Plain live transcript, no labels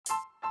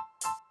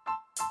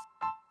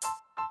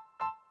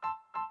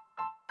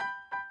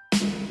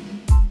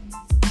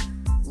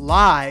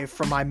Live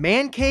from my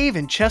man cave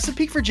in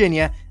Chesapeake,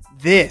 Virginia,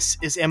 this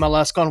is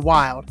MLS Gone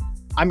Wild.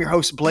 I'm your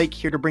host, Blake,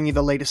 here to bring you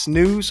the latest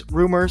news,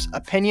 rumors,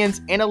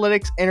 opinions,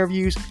 analytics,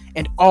 interviews,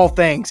 and all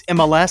things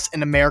MLS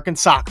and American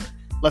soccer.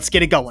 Let's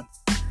get it going.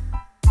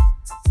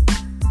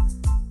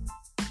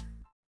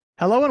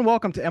 Hello and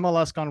welcome to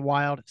MLS Gone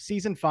Wild,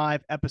 Season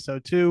 5,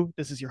 Episode 2.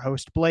 This is your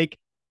host, Blake.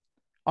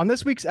 On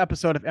this week's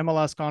episode of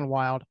MLS Gone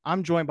Wild,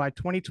 I'm joined by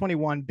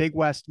 2021 Big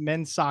West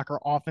Men's Soccer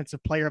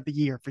Offensive Player of the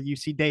Year for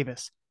UC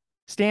Davis,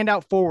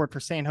 standout forward for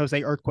San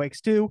Jose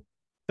Earthquakes 2,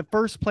 the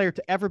first player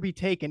to ever be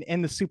taken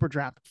in the Super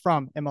Draft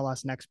from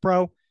MLS Next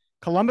Pro,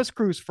 Columbus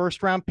Crew's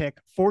first-round pick,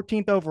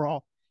 14th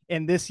overall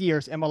in this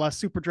year's MLS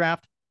Super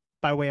Draft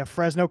by way of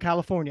Fresno,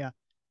 California,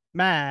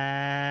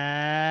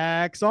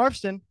 Max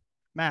Arfston.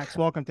 Max,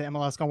 welcome to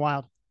MLS Gone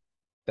Wild.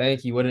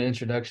 Thank you. What an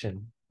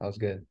introduction. That was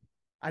good.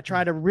 I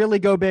try to really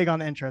go big on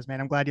the intros, man.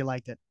 I'm glad you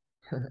liked it.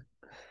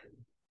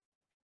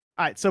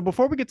 All right, so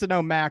before we get to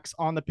know Max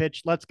on the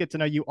pitch, let's get to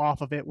know you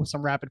off of it with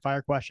some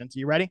rapid-fire questions.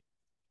 You ready?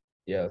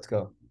 Yeah, let's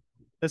go.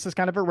 This is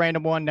kind of a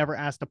random one. Never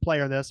asked a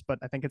player this, but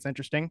I think it's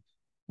interesting.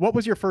 What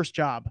was your first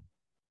job?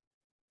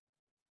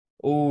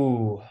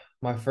 Ooh,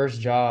 my first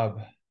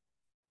job.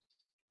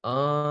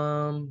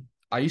 I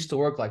used to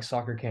work like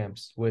soccer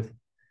camps with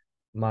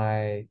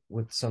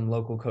some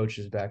local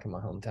coaches back in my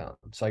hometown.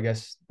 So I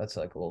guess that's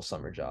like a little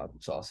summer job.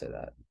 So I'll say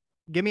that.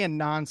 Give me a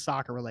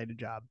non-soccer related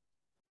job.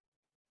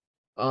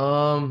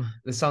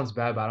 This sounds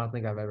bad, but I don't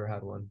think I've ever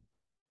had one.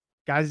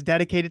 Guys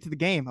dedicated to the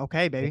game.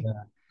 Okay, baby.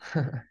 Yeah.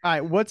 All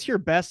right, what's your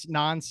best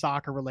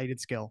non-soccer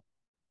related skill?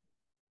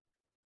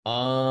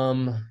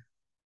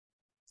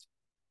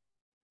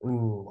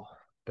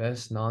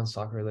 Best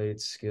non-soccer related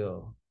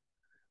skill.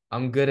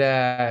 I'm good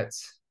at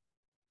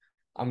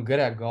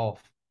golf.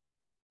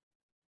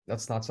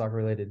 That's not soccer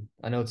related.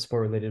 I know it's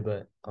sport related,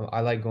 but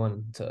I like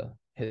going to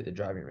hit the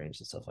driving range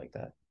and stuff like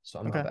that. So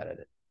I'm not bad at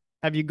it.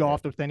 Have you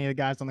golfed with any of the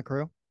guys on the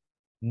crew?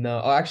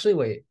 No. Oh, actually,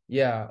 wait.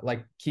 Yeah,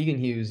 like Keegan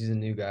Hughes, he's a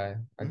new guy.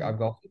 I've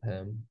golfed with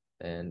him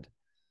and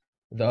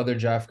the other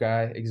draft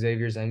guy,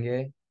 Xavier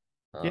Zenge.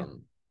 Yeah.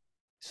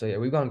 So yeah,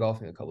 we've gone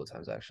golfing a couple of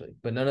times actually,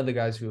 but none of the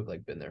guys who have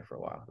like been there for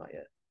a while, not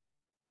yet.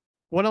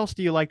 What else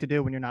do you like to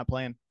do when you're not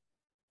playing?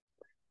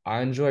 I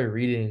enjoy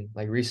reading.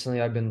 Like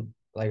recently I've been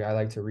like I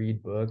like to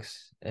read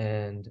books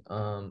and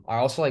I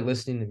also like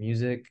listening to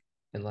music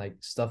and like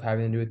stuff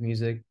having to do with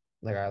music.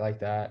 Like I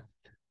like that.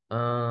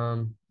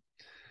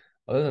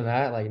 Other than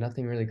that, like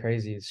nothing really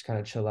crazy. Just kind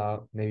of chill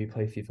out, maybe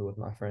play FIFA with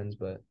my friends,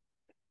 but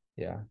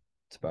yeah,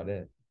 that's about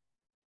it.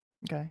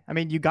 Okay. I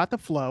mean, you got the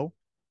flow.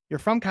 You're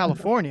from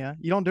California.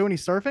 You don't do any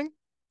surfing?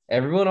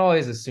 Everyone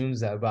always assumes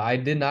that, but I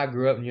didn't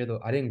grow up near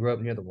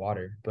the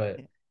water,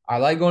 but I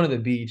like going to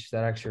the beach.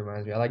 That actually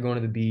reminds me. I like going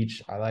to the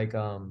beach. I like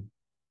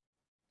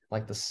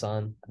the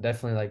sun.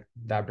 Definitely like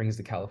that brings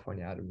the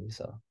California out of me.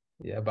 So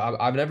yeah,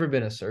 but I've never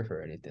been a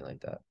surfer or anything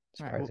like that.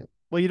 Surprising. Right,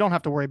 well, you don't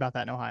have to worry about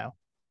that in Ohio.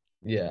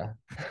 Yeah.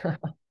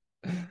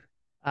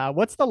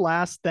 What's the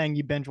last thing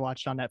you binge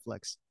watched on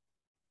Netflix?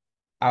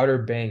 Outer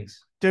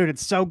Banks. Dude,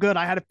 it's so good.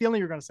 I had a feeling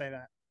you were going to say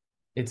that.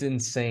 It's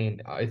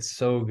insane. It's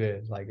so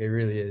good. Like it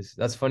really is.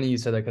 That's funny you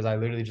said that because I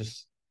literally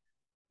just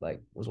like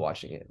was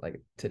watching it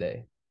like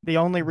today. The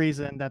only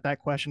reason that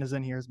question is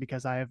in here is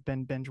because I have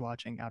been binge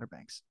watching Outer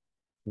Banks.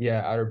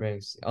 Yeah, Outer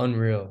Banks.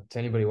 Unreal. To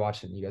anybody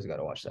watching, you guys got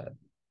to watch that.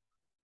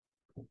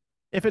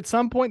 If at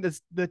some point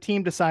the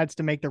team decides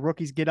to make the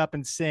rookies get up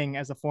and sing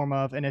as a form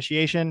of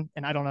initiation,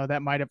 and I don't know,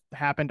 that might have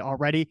happened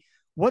already,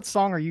 what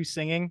song are you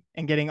singing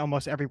and getting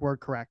almost every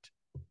word correct?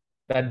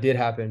 That did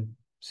happen.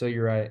 So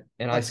you're right.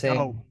 And Let's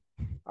go.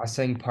 I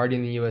sang Party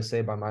in the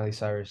USA by Miley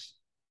Cyrus.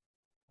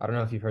 I don't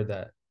know if you've heard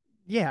that.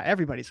 Yeah,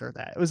 everybody's heard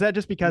that. Was that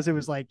just because it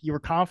was like you were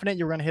confident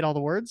you were going to hit all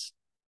the words?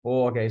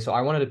 Well, okay. So I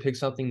wanted to pick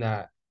something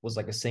that was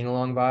like a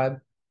sing-along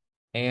vibe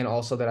and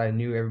also that I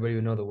knew everybody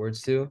would know the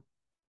words to.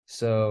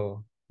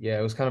 So yeah,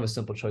 it was kind of a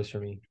simple choice for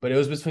me. But it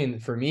was between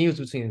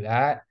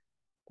that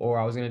or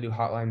I was going to do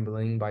Hotline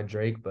Bling by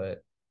Drake,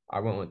 but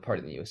I went with Party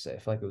in the USA. I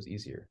feel like it was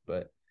easier.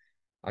 But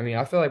I mean,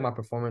 I feel like my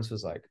performance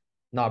was like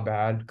not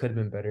bad. Could have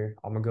been better.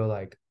 I'm going to go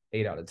like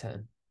 8 out of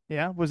 10.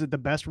 Yeah. Was it the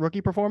best rookie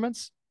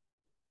performance?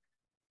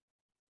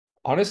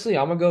 Honestly,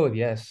 I'm going to go with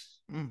yes.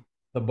 Mm.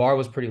 The bar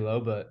was pretty low,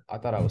 but I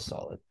thought I was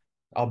solid.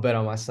 I'll bet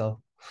on myself.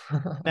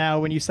 Now,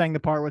 when you sang the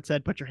part where it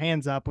said, put your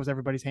hands up, was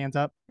everybody's hands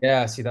up?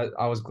 Yeah, see that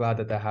I was glad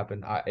that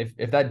happened.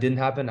 If that didn't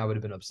happen, I would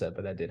have been upset,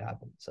 but that did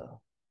happen.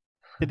 So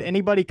did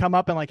anybody come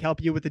up and like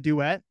help you with the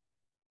duet?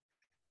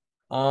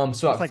 So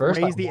just at first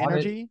raise the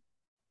energy.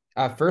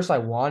 At first I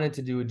wanted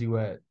to do a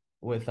duet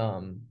with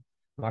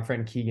my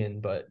friend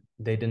Keegan, but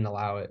they didn't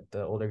allow it.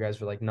 The older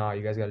guys were like, nah,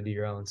 you guys gotta do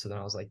your own. So then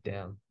I was like,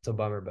 damn, it's a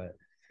bummer, but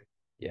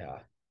yeah.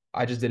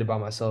 I just did it by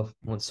myself,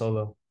 went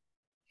solo.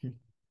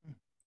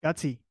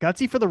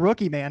 Gutsy for the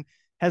rookie, man.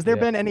 Has there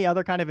been any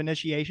other kind of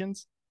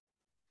initiations?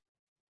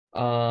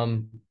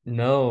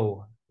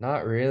 No,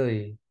 not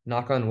really.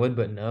 Knock on wood,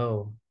 but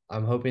no.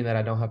 I'm hoping that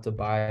I don't have to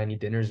buy any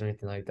dinners or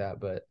anything like that,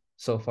 but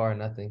so far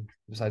nothing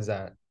besides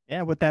that.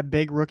 Yeah, with that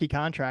big rookie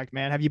contract,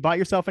 man. Have you bought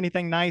yourself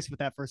anything nice with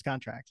that first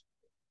contract?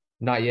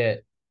 Not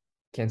yet.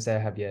 Can't say I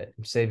have yet.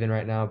 I'm saving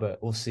right now, but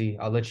we'll see.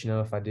 I'll let you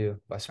know if I do, if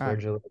I All right.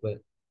 splurge a little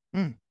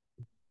bit.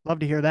 Love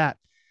to hear that.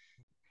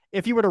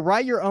 If you were to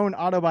write your own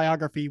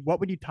autobiography, what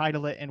would you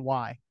title it and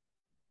why?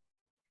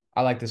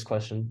 I like this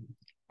question.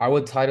 I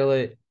would title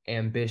it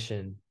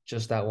Ambition,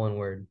 just that one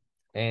word.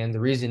 And the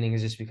reasoning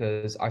is just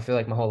because I feel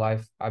like my whole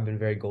life I've been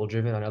very goal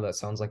driven. I know that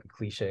sounds like a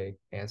cliche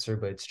answer,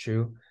 but it's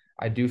true.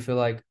 I do feel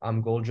like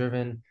I'm goal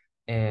driven,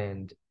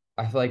 and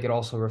I feel like it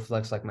also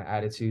reflects like my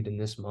attitude in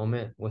this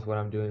moment with what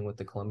I'm doing with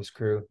the Columbus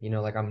Crew.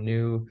 Like I'm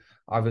new,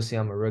 obviously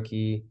I'm a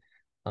rookie.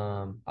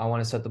 I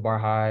want to set the bar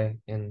high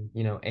and,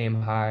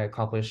 aim high,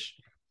 accomplish,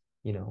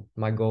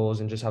 my goals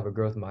and just have a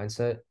growth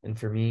mindset. And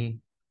for me,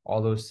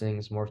 all those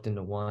things morphed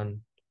into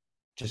one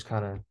just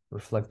kind of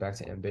reflect back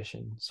to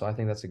ambition. So I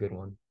think that's a good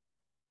one.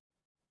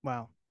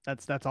 Wow.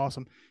 That's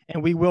awesome.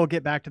 And we will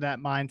get back to that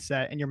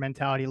mindset and your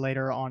mentality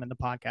later on in the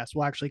podcast.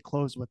 We'll actually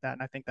close with that.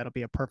 And I think that'll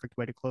be a perfect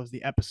way to close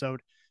the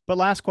episode. But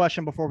last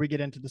question before we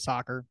get into the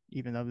soccer,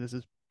 even though this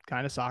is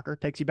kind of soccer,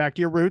 takes you back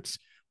to your roots.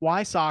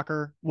 Why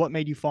soccer? What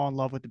made you fall in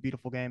love with the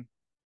beautiful game?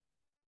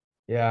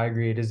 Yeah, I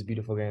agree. It is a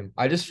beautiful game.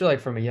 I just feel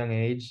like from a young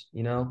age,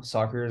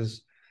 soccer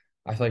is,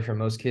 I feel like for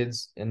most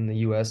kids in the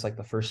US, like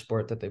the first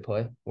sport that they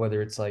play,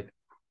 whether it's like,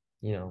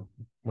 you know,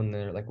 when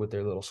they're like with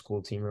their little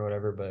school team or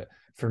whatever. But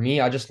for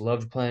me, I just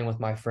loved playing with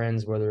my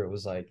friends, whether it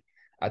was like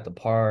at the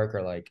park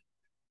or like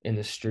in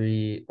the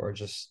street or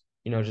just,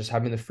 just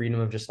having the freedom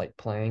of just like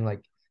playing,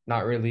 like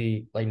not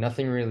really, like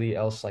nothing really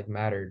else like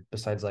mattered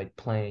besides like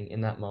playing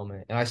in that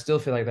moment. And I still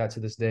feel like that to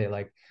this day.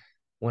 Like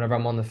whenever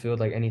I'm on the field,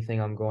 like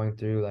anything I'm going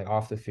through, like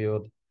off the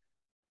field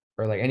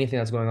or like anything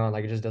that's going on,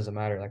 like it just doesn't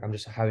matter. Like I'm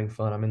just having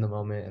fun. I'm in the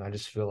moment and I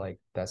just feel like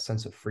that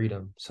sense of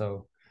freedom.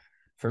 So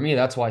for me,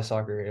 that's why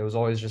soccer, it was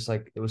always just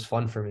like, it was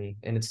fun for me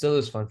and it still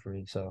is fun for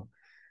me. So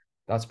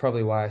that's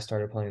probably why I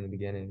started playing in the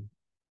beginning.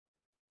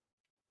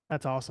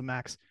 That's awesome,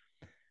 Max.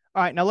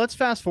 All right, now let's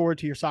fast forward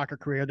to your soccer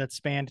career that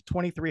spanned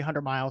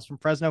 2,300 miles from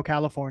Fresno,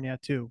 California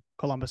to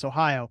Columbus,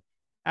 Ohio.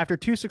 After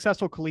two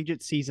successful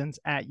collegiate seasons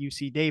at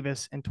UC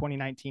Davis in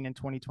 2019 and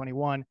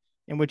 2021,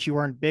 in which you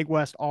earned Big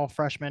West All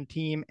Freshman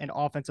Team and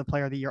Offensive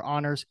Player of the Year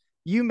honors,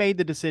 you made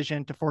the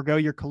decision to forego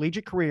your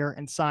collegiate career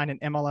and sign an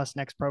MLS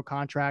Next Pro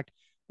contract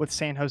with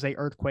San Jose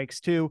Earthquakes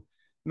 2.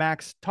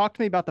 Max, talk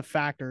to me about the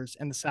factors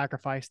and the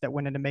sacrifice that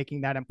went into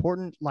making that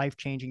important life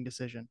changing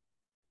decision.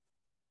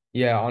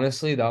 Yeah,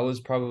 honestly, that was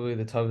probably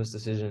the toughest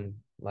decision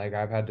like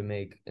I've had to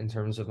make in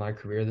terms of my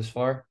career this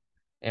far.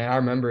 And I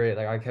remember it,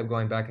 like I kept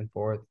going back and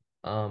forth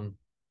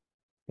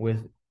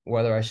with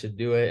whether I should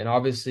do it. And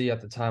obviously at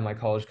the time my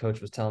college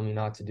coach was telling me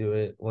not to do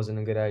it. Wasn't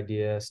a good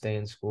idea. Stay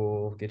in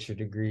school, get your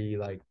degree,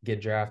 like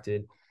get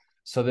drafted.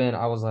 So then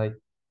I was like,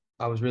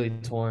 I was really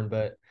torn,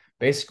 but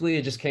basically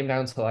it just came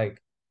down to like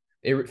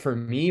it for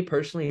me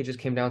personally, it just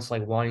came down to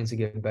like wanting to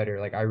get better.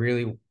 Like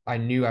I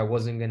knew I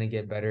wasn't gonna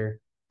get better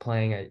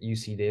playing at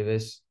UC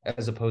Davis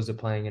as opposed to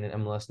playing in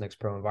an MLS Next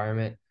Pro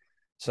environment.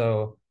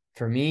 So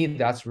for me,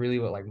 that's really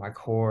what like my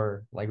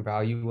core like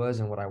value was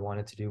and what I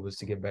wanted to do was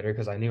to get better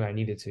because I knew I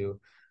needed to.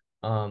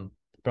 Um,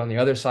 but on the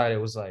other side,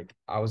 it was like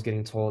I was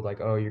getting told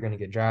like, oh, you're gonna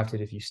get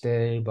drafted if you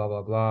stay, blah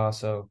blah blah.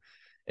 So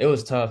it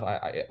was tough.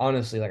 I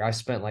honestly like I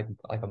spent like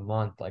a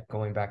month like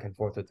going back and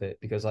forth with it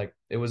because like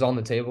it was on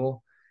the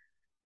table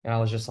and I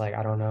was just like,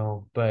 I don't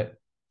know. But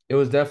it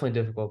was definitely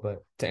difficult.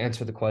 But to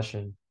answer the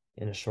question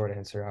in a short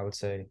answer, I would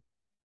say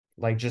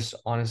like just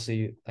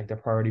honestly, like the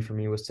priority for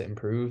me was to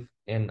improve.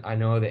 And I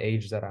know the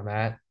age that I'm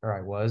at or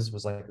I was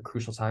like a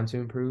crucial time to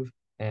improve.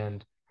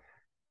 And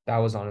that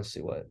was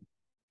honestly what,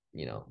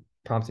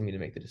 prompted me to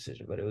make the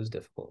decision, but it was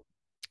difficult.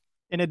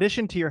 In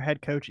addition to your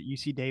head coach at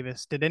UC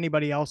Davis, did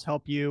anybody else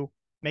help you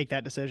make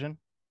that decision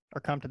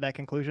or come to that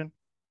conclusion?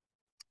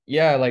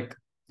 Yeah, like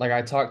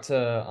I talked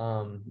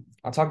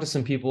to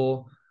some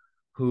people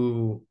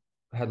who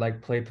had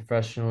like played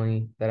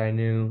professionally that I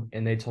knew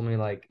and they told me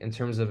like in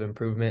terms of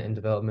improvement and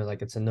development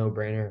like it's a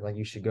no-brainer like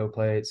you should go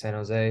play at San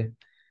Jose.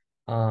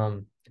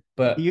 Um Do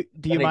but you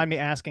then mind me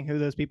asking who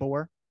those people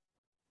were?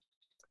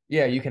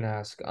 yeah, you can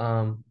ask.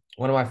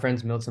 One of my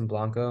friends, Milton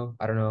Blanco,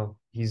 I don't know,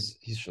 he's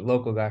a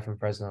local guy from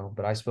Fresno,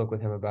 but I spoke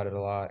with him about it a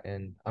lot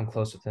and I'm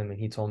close with him and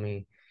he told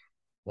me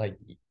like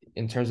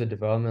in terms of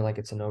development, like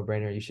it's a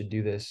no-brainer. You should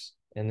do this.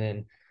 And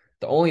then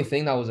the only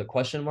thing that was a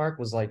question mark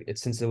was like it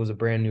since it was a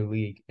brand new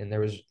league and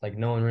there was like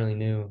no one really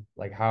knew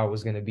like how it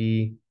was gonna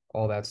be,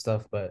 all that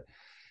stuff. But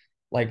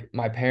like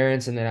my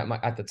parents and then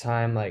at the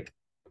time, like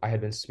I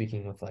had been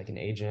speaking with like an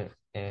agent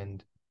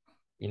and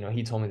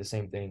he told me the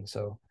same thing.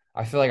 So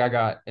I feel like I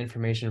got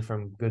information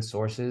from good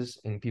sources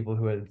and people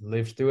who had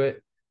lived through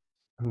it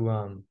who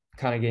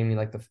kind of gave me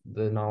like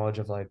the knowledge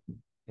of like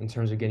in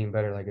terms of getting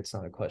better, like it's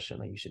not a question,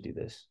 like you should do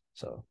this.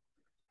 So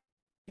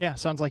Yeah,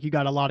 sounds like you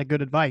got a lot of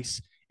good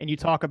advice. And you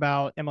talk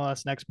about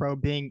MLS Next Pro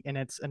being in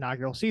its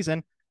inaugural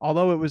season.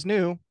 Although it was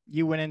new,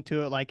 you went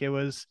into it like it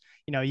was,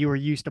 you were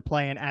used to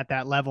playing at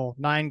that level.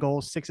 9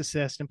 goals, 6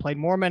 assists, and played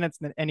more minutes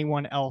than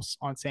anyone else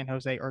on San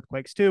Jose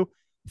Earthquakes 2.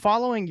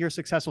 Following your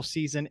successful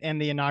season in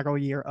the inaugural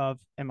year of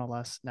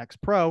MLS Next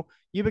Pro,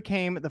 you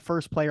became the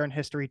first player in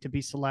history to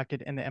be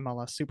selected in the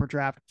MLS Super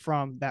Draft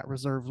from that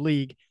reserve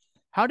league.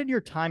 How did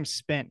your time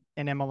spent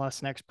in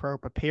MLS Next Pro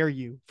prepare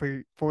you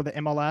for the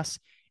MLS?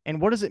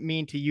 And what does it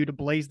mean to you to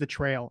blaze the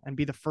trail and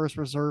be the first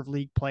reserve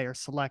league player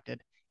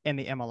selected in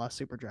the MLS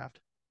Super Draft?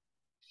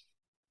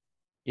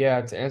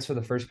 Yeah, to answer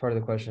the first part of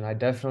the question, I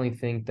definitely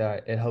think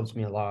that it helps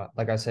me a lot.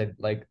 Like I said,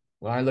 like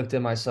when I looked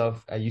at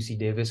myself at UC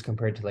Davis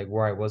compared to like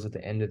where I was at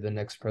the end of the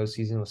next pro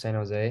season with San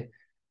Jose,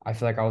 I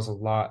feel like I was a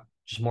lot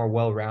just more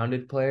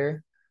well-rounded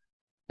player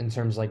in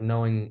terms of like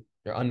knowing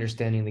or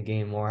understanding the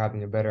game more,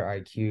 having a better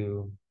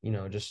IQ,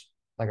 just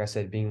like I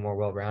said, being more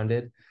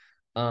well-rounded.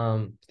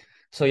 Um,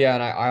 so yeah,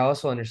 and I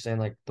also understand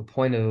like the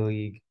point of the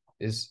league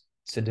is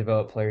to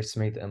develop players to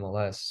make the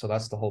MLS. So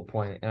that's the whole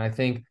point. And I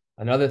think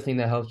another thing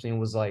that helps me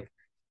was like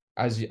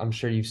I'm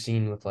sure you've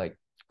seen with like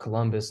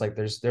Columbus, like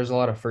there's a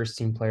lot of first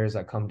team players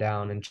that come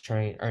down and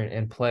train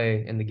and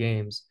play in the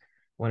games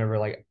whenever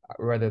like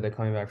whether they're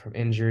coming back from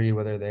injury,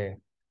 whether they,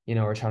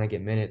 are trying to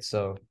get minutes.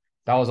 So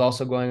that was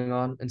also going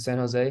on in San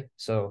Jose.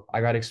 So I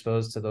got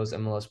exposed to those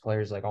MLS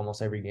players like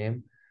almost every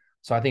game.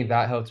 So I think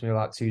that helped me a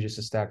lot too, just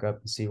to stack up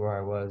and see where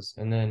I was.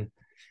 And then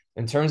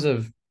in terms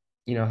of,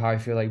 how I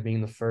feel like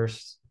being the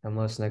first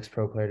MLS Next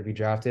Pro player to be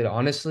drafted,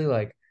 honestly,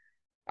 like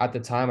at the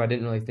time I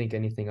didn't really think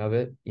anything of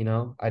it,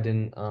 I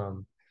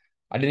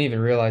didn't even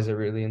realize it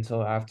really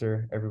until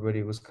after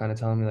everybody was kind of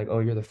telling me like, oh,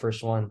 you're the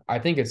first one. I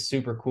think it's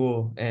super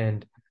cool,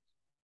 and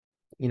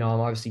I'm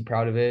obviously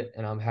proud of it,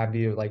 and I'm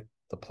happy with like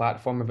the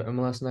platform of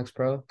MLS Next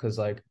Pro because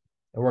like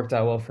it worked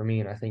out well for me,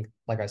 and I think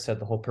like I said,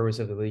 the whole purpose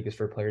of the league is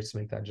for players to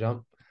make that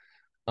jump.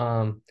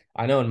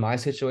 I know in my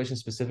situation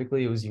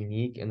specifically, it was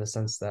unique in the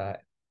sense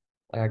that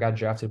like I got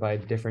drafted by a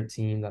different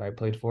team that I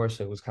played for,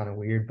 so it was kind of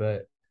weird,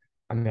 but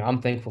I mean,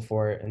 I'm thankful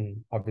for it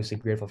and obviously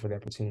grateful for the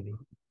opportunity.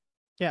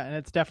 Yeah, and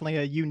it's definitely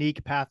a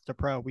unique path to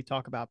pro. We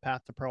talk about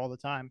path to pro all the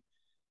time.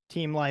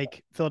 Team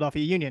like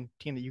Philadelphia Union,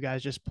 team that you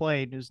guys just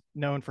played, is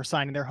known for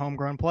signing their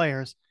homegrown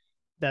players.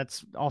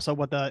 That's also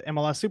what the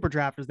MLS Super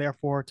Draft is there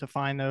for, to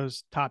find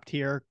those top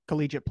tier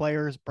collegiate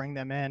players, bring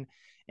them in.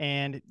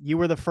 And you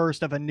were the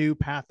first of a new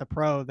path to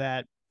pro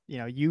that,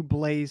 you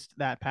blazed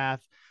that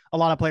path. A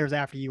lot of players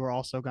after you were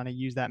also going to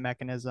use that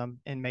mechanism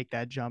and make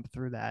that jump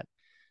through that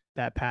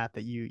path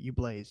that you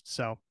blazed.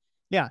 So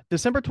yeah,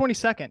 December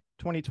 22nd,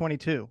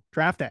 2022,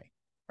 draft day,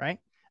 right?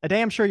 A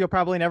day I'm sure you'll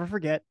probably never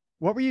forget.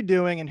 What were you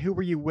doing and who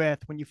were you with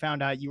when you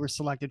found out you were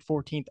selected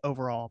 14th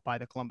overall by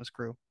the Columbus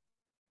Crew?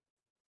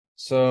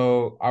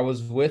 So I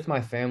was with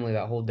my family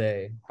that whole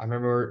day. I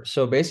remember,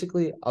 so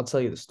basically, I'll tell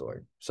you the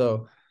story.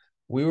 So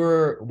we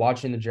were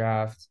watching the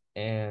draft,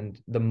 and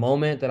the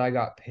moment that I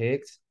got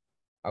picked,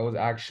 I was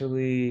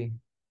actually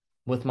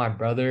with my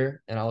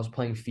brother and I was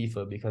playing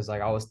FIFA because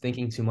like I was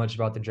thinking too much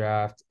about the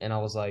draft, and I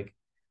was like,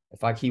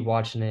 if I keep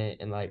watching it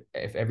and like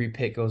if every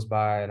pick goes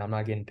by and I'm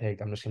not getting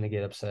picked, I'm just gonna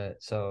get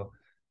upset. So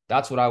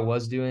that's what I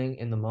was doing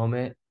in the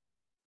moment.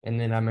 And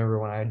then I remember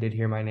when I did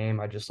hear my name,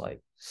 I just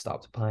like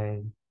stopped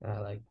playing. And I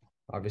like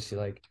obviously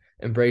like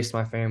embraced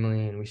my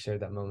family and we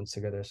shared that moment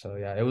together. So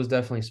yeah, it was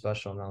definitely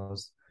special and I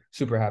was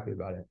super happy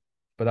about it.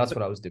 But that's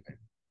what I was doing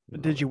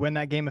in the Did you moment. win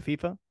that game of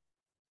FIFA?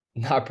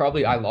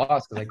 I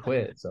lost because I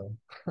quit. So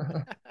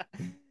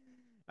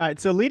All right.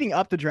 So leading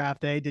up to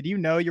draft day, did you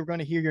know you were going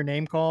to hear your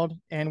name called?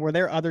 And were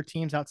there other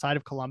teams outside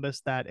of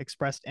Columbus that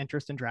expressed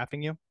interest in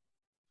drafting you?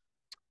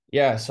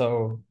 yeah,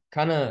 so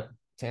kind of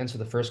to answer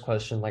the first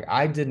question, like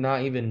I did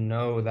not even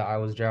know that I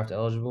was draft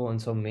eligible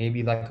until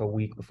maybe like a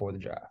week before the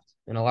draft.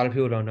 And a lot of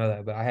people don't know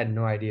that, but I had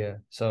no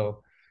idea.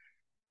 So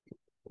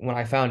when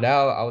I found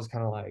out, I was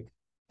kind of like,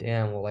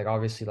 damn, well, like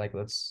obviously, like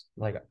let's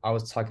like I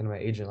was talking to my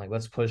agent, like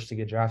let's push to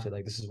get drafted.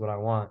 Like this is what I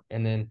want.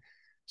 And then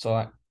so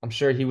I'm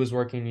sure he was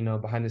working,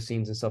 behind the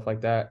scenes and stuff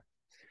like that.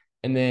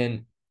 And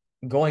then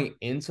going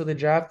into the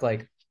draft,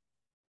 like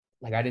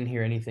I didn't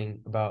hear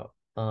anything about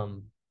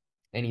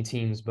any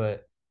teams,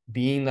 but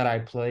being that I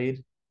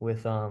played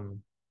with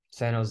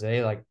San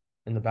Jose, like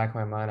in the back of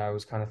my mind, I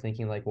was kind of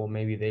thinking like, well,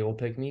 maybe they will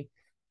pick me.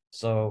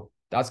 So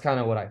that's kind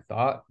of what I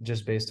thought,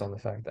 just based on the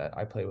fact that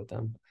I play with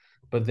them.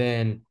 But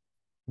then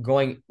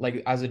going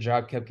like as the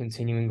job kept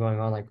continuing going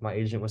on, like my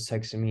agent was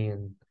texting me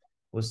and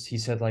he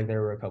said like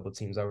there were a couple of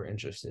teams that were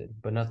interested,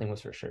 but nothing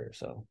was for sure.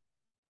 So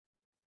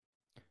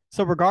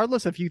So,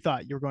 regardless if you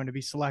thought you were going to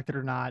be selected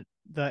or not,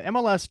 the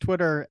MLS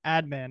Twitter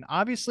admin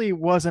obviously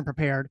wasn't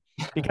prepared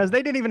because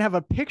they didn't even have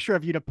a picture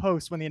of you to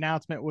post when the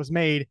announcement was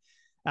made.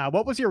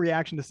 What was your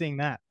reaction to seeing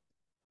that?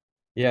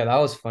 yeah, that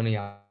was funny.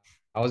 I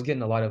was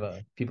getting a lot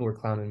of people were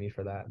clowning me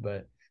for that,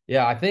 but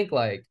yeah, I think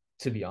like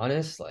to be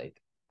honest, like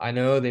I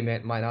know they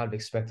might not have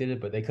expected it,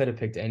 but they could have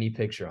picked any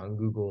picture on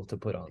Google to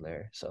put on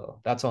there,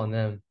 so that's on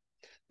them.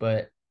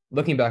 But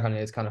looking back on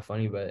it, it's kind of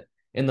funny. But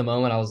in the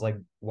moment, I was like,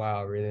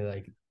 wow, really?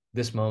 Like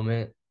this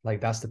moment, like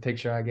that's the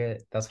picture I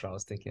get. That's what I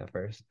was thinking at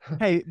first.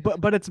 Hey,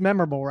 but it's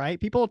memorable, right?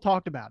 People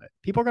talked about it.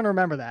 People are going to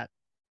remember that.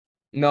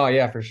 No,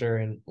 yeah, for sure.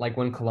 And like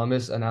when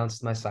Columbus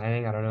announced my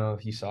signing, I don't know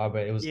if you saw,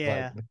 but it was like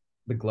Yeah.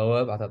 the glow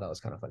up. I thought that was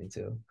kind of funny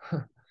too.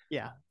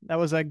 Yeah, that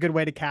was a good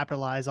way to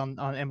capitalize on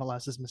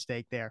MLS's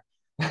mistake there.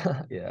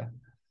 Yeah.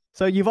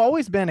 So you've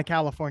always been a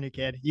California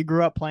kid. You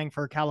grew up playing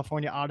for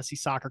California Odyssey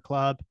Soccer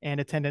Club and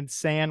attended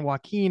San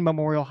Joaquin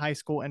Memorial High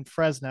School in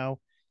Fresno.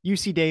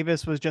 UC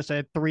Davis was just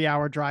a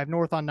 3-hour drive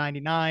north on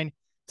 99.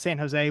 San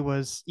Jose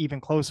was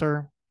even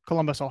closer.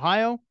 Columbus,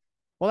 Ohio.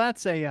 Well,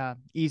 that's a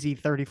easy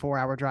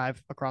 34-hour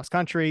drive across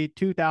country,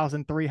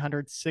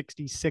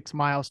 2,366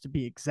 miles to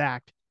be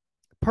exact.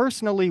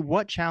 Personally,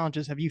 what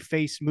challenges have you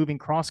faced moving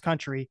cross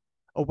country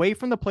away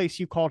from the place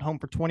you called home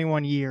for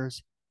 21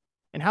 years?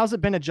 And how's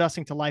it been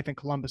adjusting to life in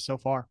Columbus so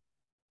far?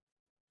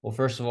 Well,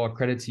 first of all,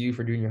 credit to you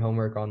for doing your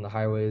homework on the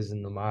highways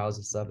and the miles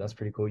and stuff. That's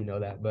pretty cool. You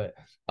know that. But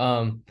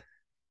um,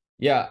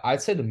 yeah,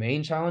 I'd say the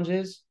main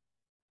challenges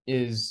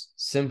is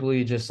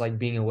simply just like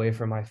being away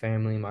from my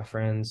family, my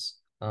friends.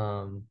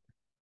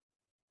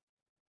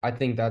 I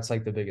think that's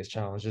like the biggest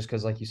challenge, just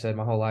because, like you said,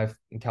 my whole life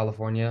in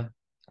California,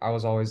 I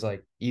was always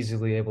like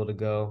easily able to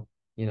go,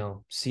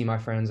 see my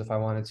friends if I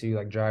wanted to,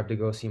 like drive to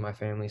go see my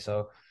family.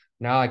 So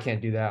now I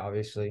can't do that,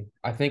 obviously.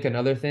 I think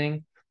another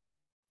thing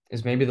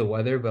is maybe the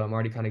weather, but I'm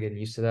already kind of getting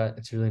used to that.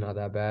 It's really not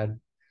that bad.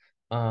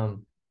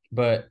 Um,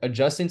 but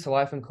adjusting to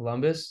life in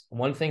Columbus,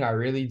 one thing I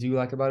really do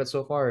like about it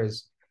so far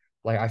is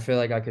like I feel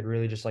like I could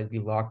really just like be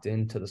locked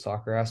into the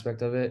soccer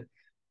aspect of it.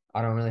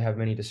 I don't really have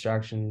many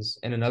distractions.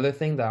 And another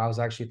thing that I was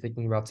actually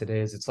thinking about today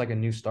is it's like a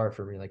new start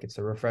for me. Like it's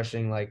a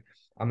refreshing, like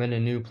I'm in a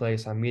new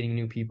place, I'm meeting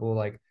new people.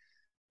 Like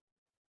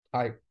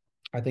I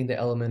I think the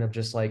element of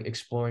just like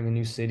exploring a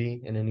new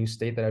city in a new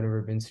state that I've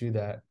never been to,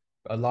 that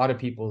a lot of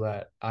people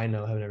that I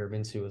know have never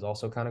been to, is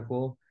also kind of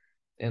cool.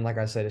 And like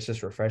I said, it's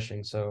just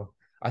refreshing. So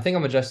I think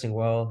I'm adjusting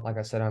well. Like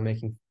I said, I'm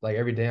making like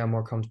every day I'm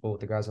more comfortable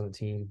with the guys on the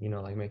team,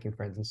 like making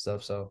friends and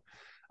stuff. So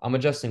I'm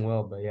adjusting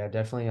well, but yeah,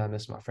 definitely I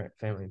miss my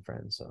family and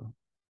friends. So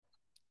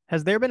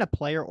Has there been a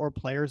player or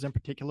players in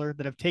particular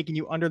that have taken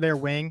you under their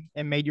wing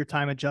and made your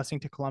time adjusting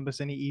to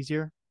Columbus any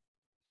easier?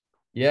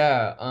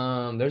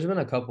 yeah, there's been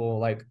a couple,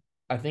 like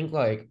I think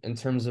like in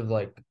terms of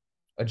like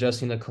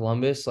adjusting to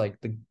Columbus, like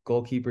the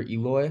goalkeeper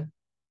Eloy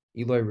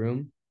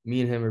Room,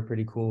 me and him are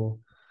pretty cool.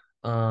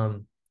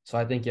 So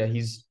I think yeah,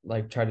 he's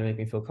like tried to make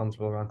me feel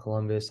comfortable around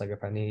Columbus, like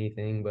if I need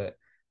anything, but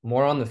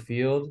more on the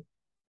field,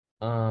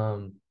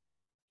 um,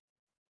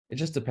 it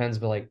just depends,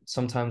 but like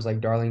sometimes like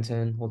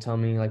Darlington will tell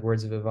me like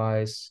words of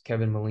advice,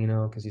 Kevin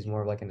Molino, because he's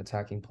more of like an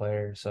attacking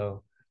player.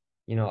 So,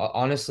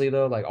 honestly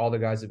though, like all the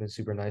guys have been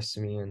super nice to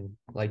me and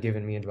like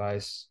giving me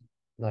advice,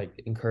 like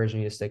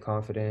encouraging me to stay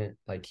confident,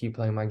 like keep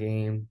playing my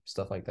game,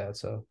 stuff like that.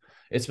 So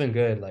it's been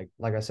good.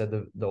 Like I said,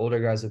 the older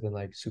guys have been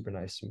like super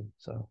nice to me.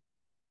 So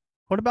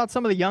What about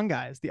some of the young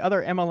guys, the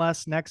other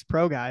MLS Next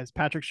Pro guys,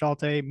 Patrick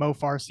Schulte, Mo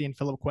Farsi, and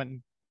Philip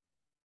Quinton?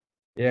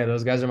 yeah,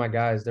 those guys are my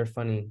guys. They're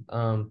funny.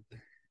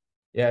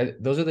 Yeah,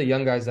 those are the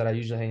young guys that I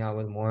usually hang out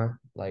with more,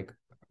 like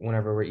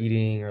whenever we're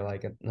eating or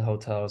like at the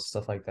hotels,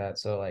 stuff like that.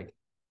 So like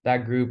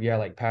that group, yeah,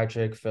 like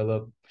Patrick,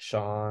 Philip,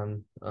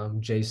 Sean,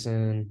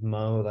 Jason,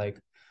 Mo, like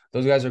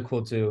those guys are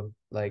cool too.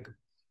 Like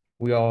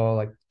we all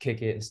like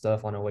kick it and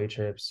stuff on away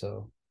trips.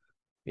 So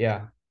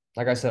yeah,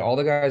 like I said, all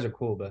the guys are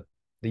cool, but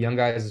the young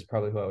guys is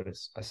probably who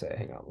I say I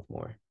hang out with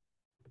more.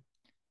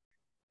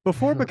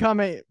 Before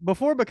becoming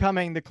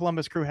the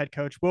Columbus Crew head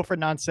coach, Wilfred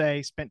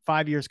Nancy spent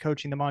 5 years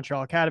coaching the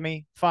Montreal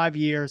Academy, 5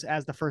 years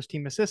as the first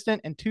team assistant,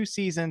 and 2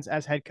 seasons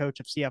as head coach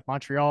of CF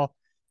Montreal.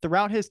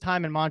 Throughout his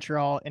time in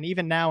Montreal, and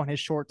even now in his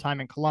short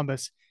time in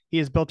Columbus, he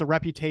has built a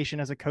reputation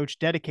as a coach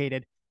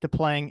dedicated to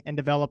playing and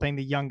developing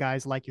the young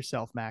guys like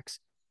yourself, Max.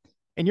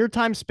 In your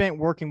time spent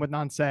working with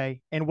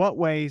Nancy, in what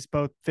ways,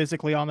 both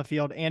physically on the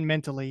field and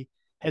mentally,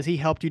 has he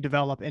helped you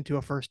develop into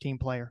a first team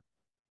player?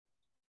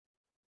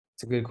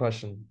 It's a good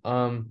question.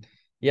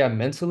 Yeah,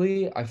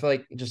 mentally, I feel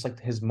like just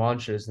like his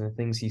mantras and the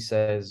things he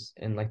says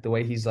and like the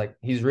way he's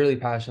really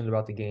passionate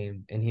about the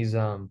game, and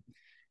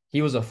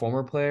he was a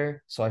former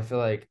player, so I feel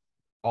like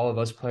all of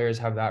us players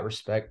have that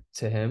respect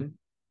to him.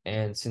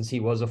 And since he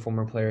was a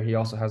former player, he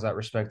also has that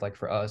respect like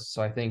for us.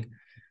 So I think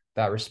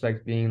that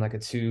respect being like a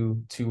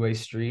two-way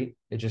street,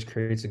 it just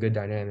creates a good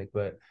dynamic.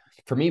 But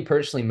for me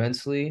personally,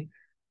 mentally,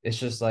 it's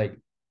just like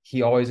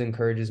he always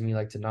encourages me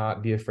like to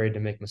not be afraid to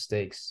make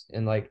mistakes.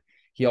 And like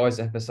he always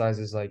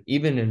emphasizes like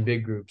even in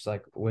big groups,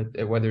 like with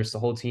whether it's the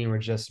whole team or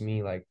just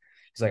me, like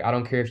he's like, I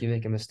don't care if you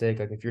make a mistake,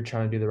 like if you're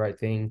trying to do the right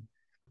thing,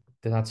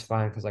 then that's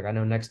fine, because like I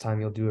know next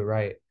time you'll do it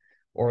right.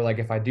 Or like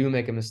if I do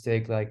make a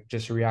mistake, like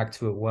just react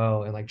to it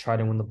well and like try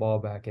to win the ball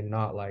back and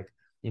not like,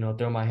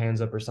 throw my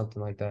hands up or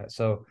something like that.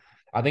 So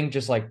I think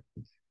just like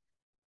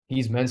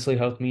he's mentally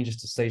helped me just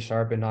to stay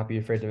sharp and not be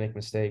afraid to make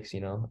mistakes.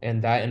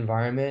 And that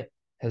environment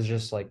has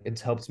just like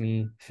it's helped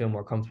me feel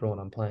more comfortable when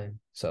I'm playing.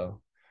 So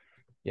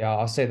yeah,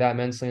 I'll say that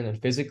mentally. And then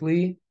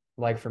physically,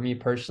 like for me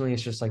personally,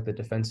 it's just like the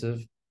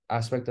defensive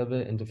aspect of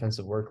it and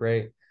defensive work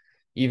rate.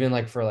 Even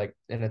like for like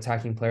an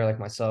attacking player like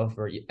myself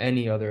or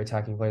any other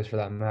attacking players for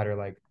that matter,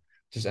 like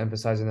just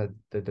emphasizing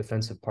the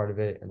defensive part of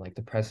it and like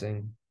the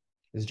pressing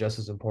is just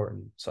as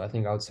important. So I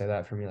think I would say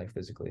that for me, like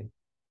physically.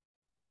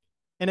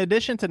 In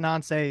addition to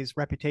Nancy's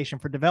reputation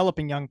for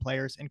developing young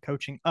players and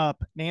coaching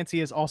up,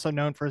 Nancy is also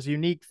known for his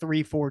unique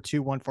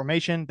 3-4-2-1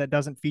 formation that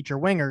doesn't feature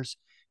wingers.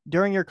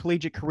 During your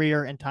collegiate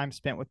career and time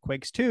spent with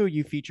Quakes 2,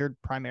 you featured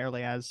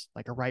primarily as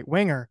like a right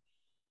winger.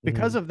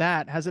 Because Mhm. of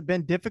that, has it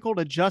been difficult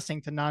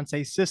adjusting to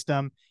Nancy's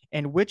system,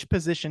 and which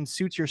position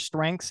suits your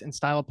strengths and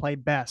style of play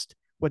best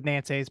with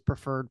Nancy's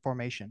preferred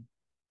formation?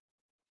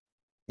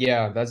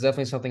 Yeah, that's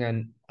definitely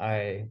something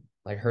I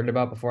like heard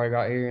about before I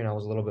got here, and I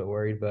was a little bit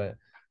worried, but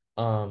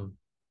um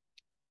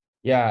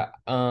yeah,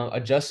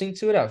 adjusting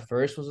to it at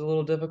first was a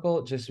little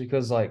difficult just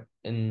because like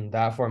in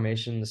that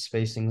formation the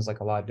spacing is like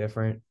a lot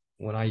different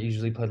when I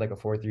usually played like a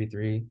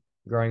 4-3-3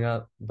 growing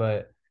up,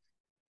 but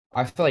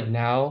I feel like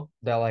now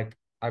that like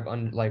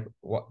like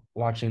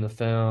watching the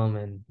film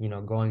and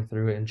going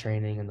through it and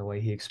training and the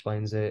way he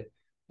explains it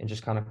and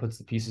just kind of puts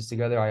the pieces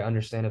together, I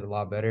understand it a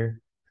lot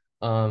better.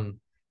 Um,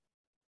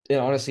 and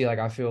honestly, like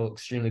I feel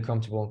extremely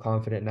comfortable and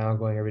confident now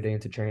going every day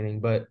into training.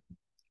 But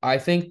I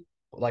think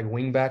like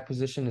wing back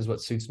position is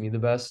what suits me the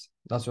best.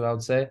 That's what I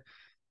would say.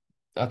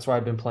 That's where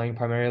I've been playing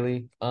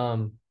primarily.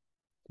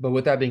 But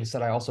with that being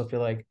said, I also feel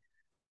like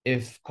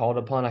if called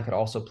upon, I could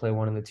also play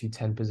one of the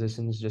 210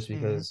 positions just Mm-hmm.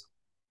 because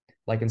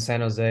like in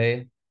San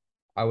Jose,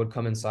 I would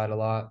come inside a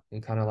lot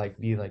and kind of like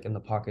be like in the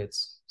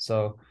pockets.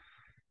 So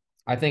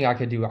I think I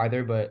could do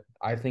either, but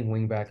I think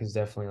wingback is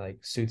definitely like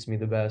suits me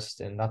the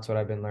best, and that's what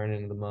I've been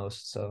learning the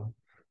most. So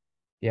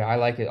yeah, I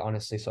like it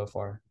honestly so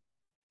far.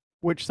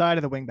 Which side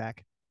of the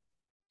wingback?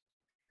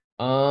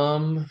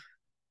 Um,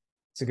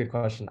 it's a good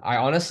question. I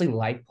honestly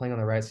like playing on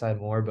the right side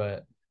more,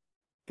 but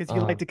Because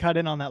you like um, to cut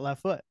in on that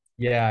left foot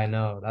yeah, I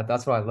know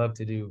that's what I love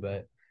to do,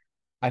 but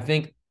I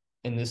think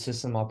in this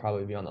system I'll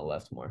probably be on the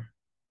left more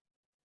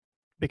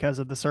because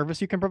of the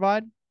service you can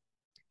provide.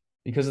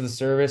 because of the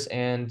service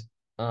and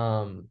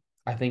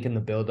I think in the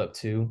build up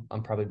too,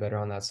 I'm probably better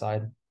on that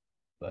side,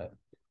 but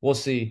we'll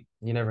see.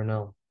 You never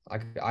know.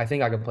 I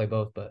think I can play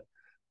both, but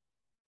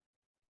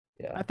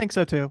I yeah. think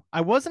so too.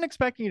 I wasn't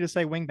expecting you to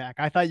say wingback.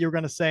 I thought you were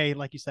going to say,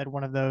 like you said,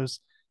 one of those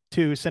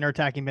two center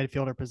attacking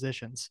midfielder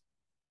positions.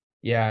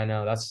 Yeah, I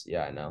know.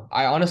 Yeah, I know.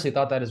 I honestly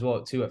thought that as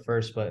well too at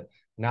first, but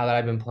now that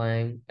I've been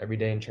playing every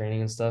day in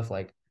training and stuff,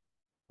 like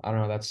I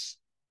don't know, that's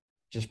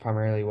just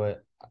primarily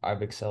what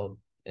I've excelled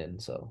in.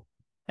 So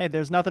Hey,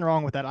 there's nothing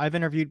wrong with that. I've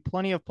interviewed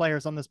plenty of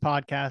players on this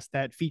podcast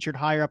that featured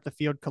higher up the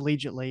field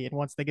collegiately, and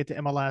once they get to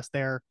MLS,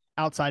 they're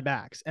outside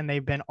backs, and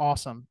they've been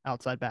awesome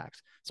outside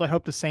backs. So I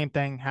hope the same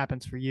thing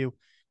happens for you.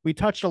 We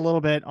touched a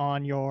little bit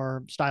on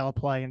your style of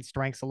play and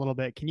strengths a little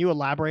bit. Can you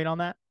elaborate on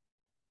that?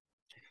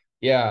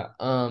 yeah,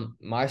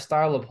 my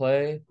style of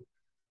play,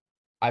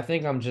 I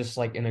think I'm just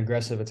like an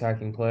aggressive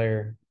attacking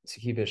player to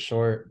keep it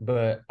short,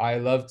 but I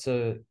love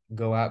to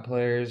go at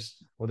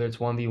players, whether it's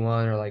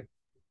 1v1 or like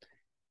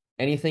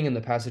anything in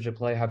the passage of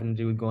play having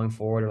to do with going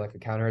forward or like a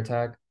counter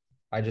attack.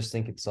 I just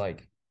think it's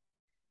like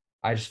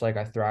I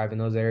thrive in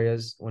those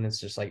areas when it's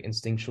just like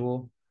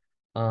instinctual.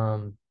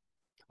 Um,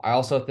 I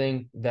also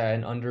think that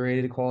an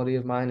underrated quality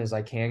of mine is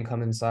I can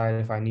come inside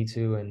if I need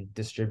to and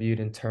distribute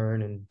and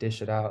turn and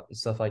dish it out and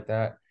stuff like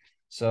that.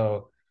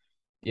 So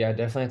yeah,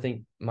 definitely I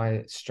think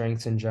my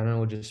strengths in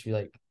general would just be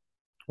like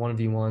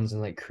 1v1s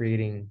and like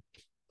creating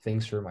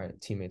things for my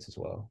teammates as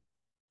well.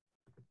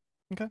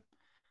 Okay.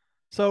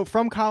 So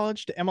from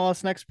college to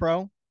MLS Next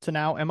Pro to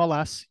now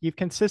MLS, you've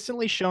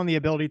consistently shown the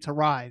ability to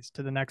rise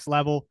to the next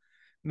level.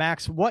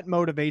 Max, what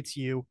motivates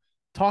you?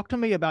 Talk to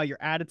me about your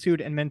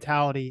attitude and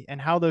mentality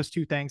and how those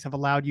two things have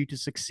allowed you to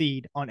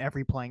succeed on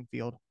every playing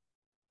field.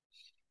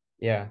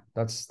 Yeah,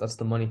 that's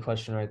the money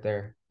question right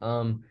there.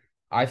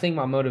 I think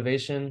my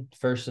motivation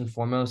first and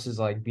foremost is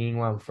like being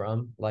where I'm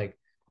from.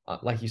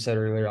 Like you said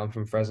earlier, I'm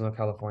from Fresno,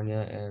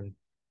 California, and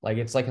like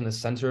it's like in the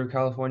center of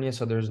California,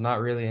 so there's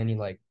not really any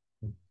like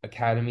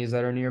academies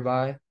that are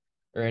nearby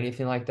or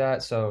anything like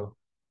that. So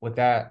with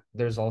that,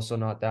 there's also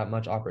not that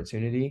much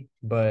opportunity.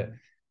 But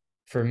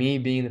for me,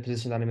 being in the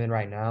position that I'm in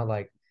right now,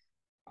 like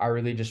I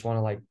really just want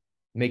to like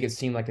make it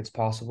seem like it's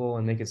possible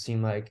and make it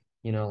seem like,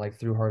 like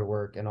through hard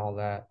work and all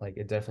that, like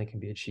it definitely can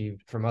be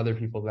achieved from other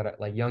people that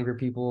like younger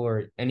people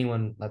or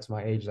anyone that's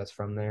my age that's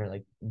from there,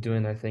 like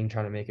doing their thing,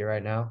 trying to make it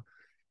right now.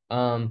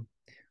 Um,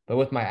 but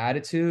with my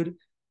attitude,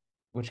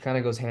 which kind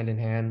of goes hand in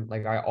hand,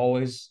 like I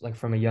always like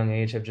from a young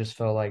age have just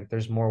felt like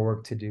there's more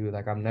work to do.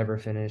 Like I'm never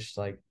finished.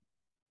 Like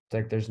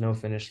there's no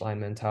finish line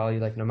mentality.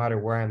 Like no matter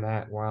where I'm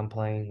at, where I'm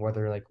playing,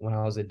 whether like when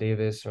I was at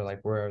Davis or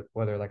like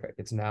whether like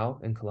it's now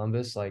in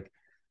Columbus, like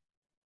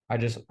I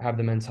just have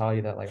the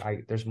mentality that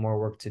like there's more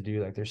work to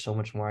do. Like there's so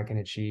much more I can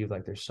achieve.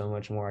 Like there's so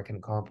much more I can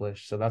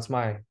accomplish. So that's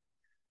my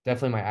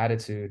definitely my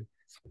attitude.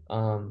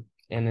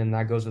 And then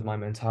that goes with my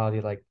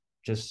mentality, like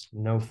just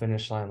no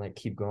finish line, like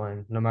keep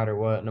going, no matter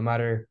what, no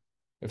matter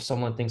if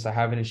someone thinks I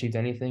haven't achieved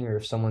anything or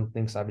if someone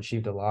thinks I've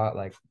achieved a lot.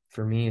 Like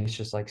for me, it's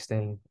just like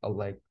staying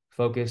like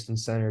focused and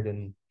centered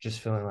and just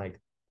feeling like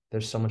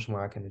there's so much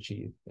more I can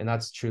achieve. And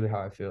that's truly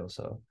how I feel.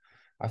 So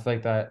I feel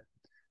like that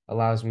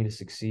allows me to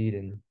succeed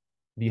and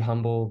be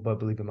humble but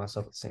believe in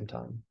myself at the same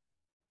time.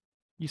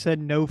 You said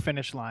no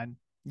finish line.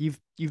 You've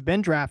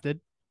been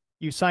drafted.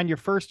 You signed your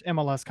first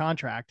MLS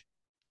contract,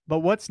 but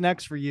what's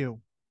next for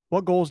you?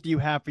 What goals do you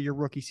have for your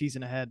rookie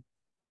season ahead?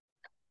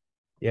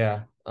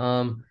 Yeah.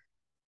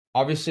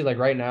 Obviously, like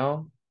right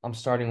now, I'm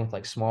starting with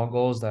like small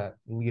goals that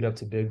lead up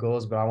to big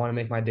goals, but I want to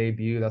make my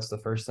debut. That's the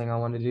first thing I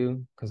want to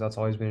do because that's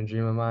always been a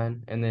dream of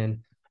mine. And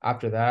then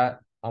after that,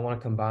 I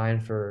want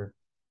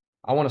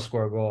to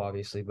score a goal,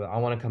 obviously, but I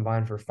want to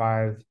combine for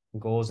 5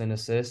 goals and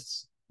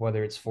assists,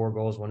 whether it's 4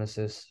 goals, 1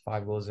 assist,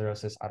 5 goals, 0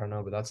 assists. I don't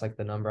know, but that's like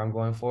the number I'm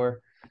going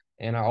for.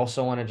 And I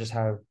also want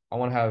to I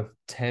want to have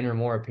 10 or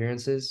more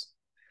appearances.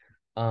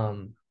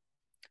 Um,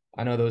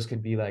 I know those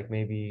could be like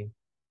maybe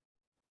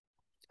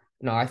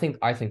no, I think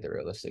they're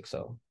realistic,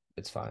 so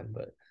it's fine.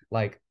 But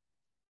like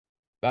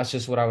that's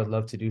just what I would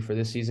love to do for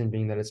this season,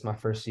 being that it's my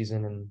first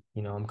season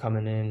and I'm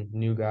coming in,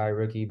 new guy,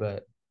 rookie,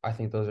 but I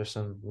think those are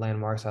some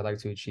landmarks I'd like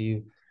to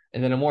achieve.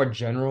 And then a more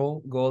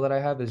general goal that I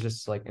have is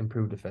just like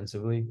improve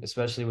defensively,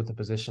 especially with the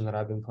position that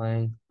I've been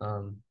playing.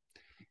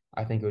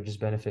 I think it would just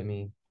benefit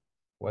me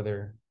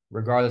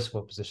regardless of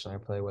what position I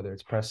play, whether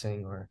it's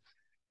pressing or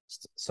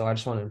so I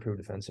just want to improve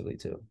defensively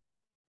too.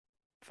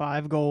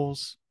 5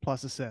 goals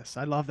plus assists.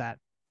 I love that.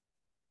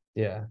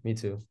 Yeah, me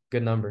too.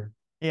 Good number.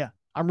 Yeah,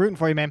 I'm rooting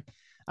for you, man.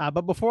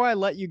 But before I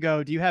let you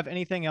go, do you have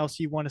anything else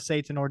you want to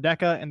say to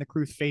Nordeca and the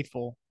Cruise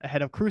faithful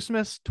ahead of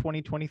Christmas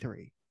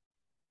 2023?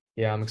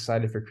 Yeah, I'm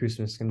excited for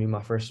Christmas. It's gonna be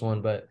my first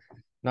one, but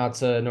not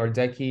to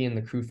Nordecki and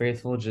the Crew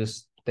faithful.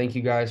 Just thank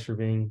you guys for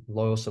being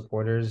loyal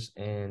supporters,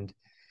 and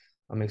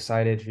I'm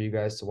excited for you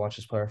guys to watch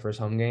us play our first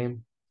home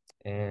game.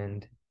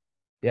 And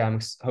yeah,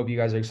 hope you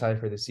guys are excited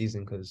for this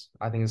season because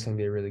I think it's gonna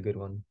be a really good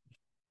one.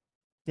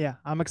 Yeah,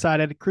 I'm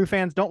excited. Crew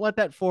fans, don't let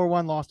that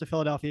 4-1 loss to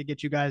Philadelphia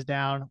get you guys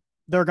down.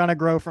 They're going to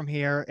grow from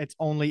here. It's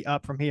only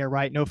up from here,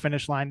 right? No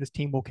finish line. This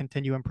team will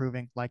continue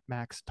improving, like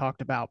Max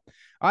talked about.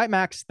 All right,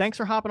 Max, thanks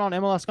for hopping on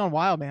MLS Gone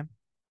Wild, man.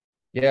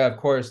 Yeah, of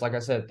course. Like I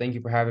said, thank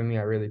you for having me.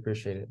 I really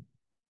appreciate it.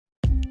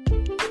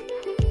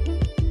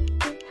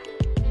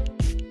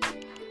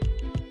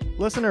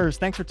 Listeners,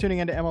 thanks for tuning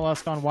into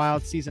MLS Gone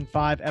Wild Season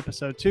 5,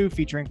 Episode 2,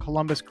 featuring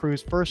Columbus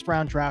Crew's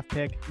first-round draft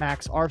pick,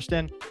 Max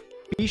Arfston.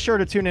 Be sure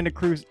to tune into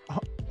Crew's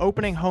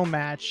opening home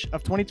match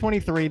of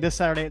 2023 this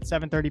Saturday at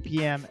 7:30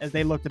 p.m. as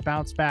they look to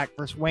bounce back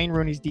versus Wayne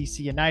Rooney's DC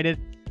United.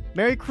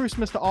 Merry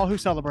Christmas to all who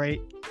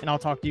celebrate, and I'll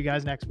talk to you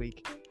guys next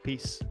week.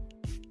 Peace.